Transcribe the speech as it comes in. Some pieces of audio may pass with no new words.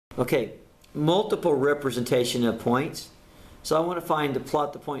Okay, multiple representation of points. So I want to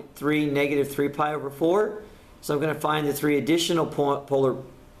plot the point 3, negative 3 pi over 4. So I'm going to find the 3 additional polar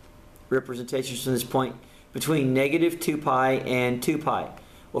representations from this point between negative 2 pi and 2 pi.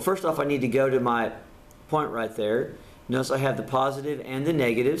 Well, first off, I need to go to my point right there. Notice I have the positive and the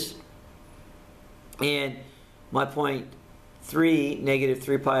negatives. And my point 3, negative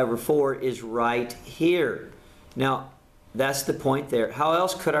 3 pi over 4 is right here. Now, that's the point there. How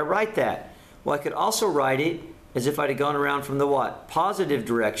else could I write that? Well, I could also write it as if I'd have gone around from the what? Positive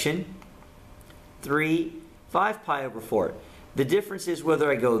direction. 3, 5 pi over 4. The difference is whether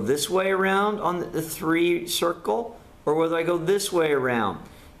I go this way around on the 3 circle or whether I go this way around.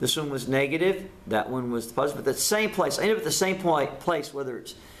 This one was negative, that one was positive, but the same place. I end up at the same place whether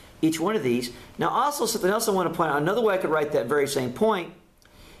it's each one of these. Now also something else I want to point out, another way I could write that very same point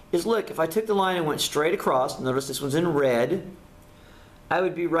is, look, if I took the line and went straight across, notice this one's in red, I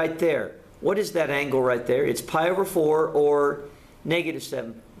would be right there. What is that angle right there? It's pi over 4 or negative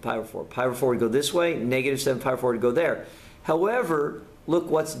 7 pi over 4. Pi over 4 would go this way, negative 7 pi over 4 would go there. However, look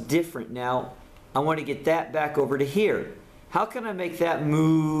what's different now. I want to get that back over to here. How can I make that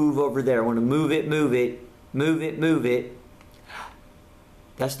move over there? I want to move it, move it, move it, move it.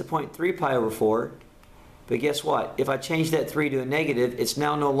 That's the point 3 pi over 4. But guess what? If I change that 3 to a negative, it's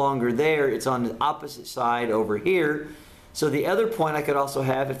now no longer there. It's on the opposite side over here. So the other point I could also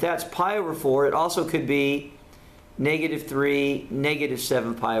have, if that's pi over 4, it also could be negative 3, negative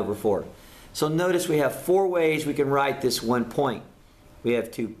 7 pi over 4. So notice we have 4 ways we can write this one point. We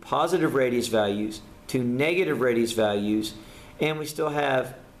have 2 positive radius values, 2 negative radius values, and we still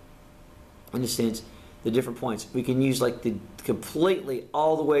have, in a sense, the different points. We can use like the completely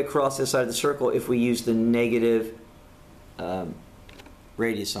all the way across this side of the circle if we use the negative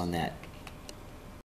radius on that.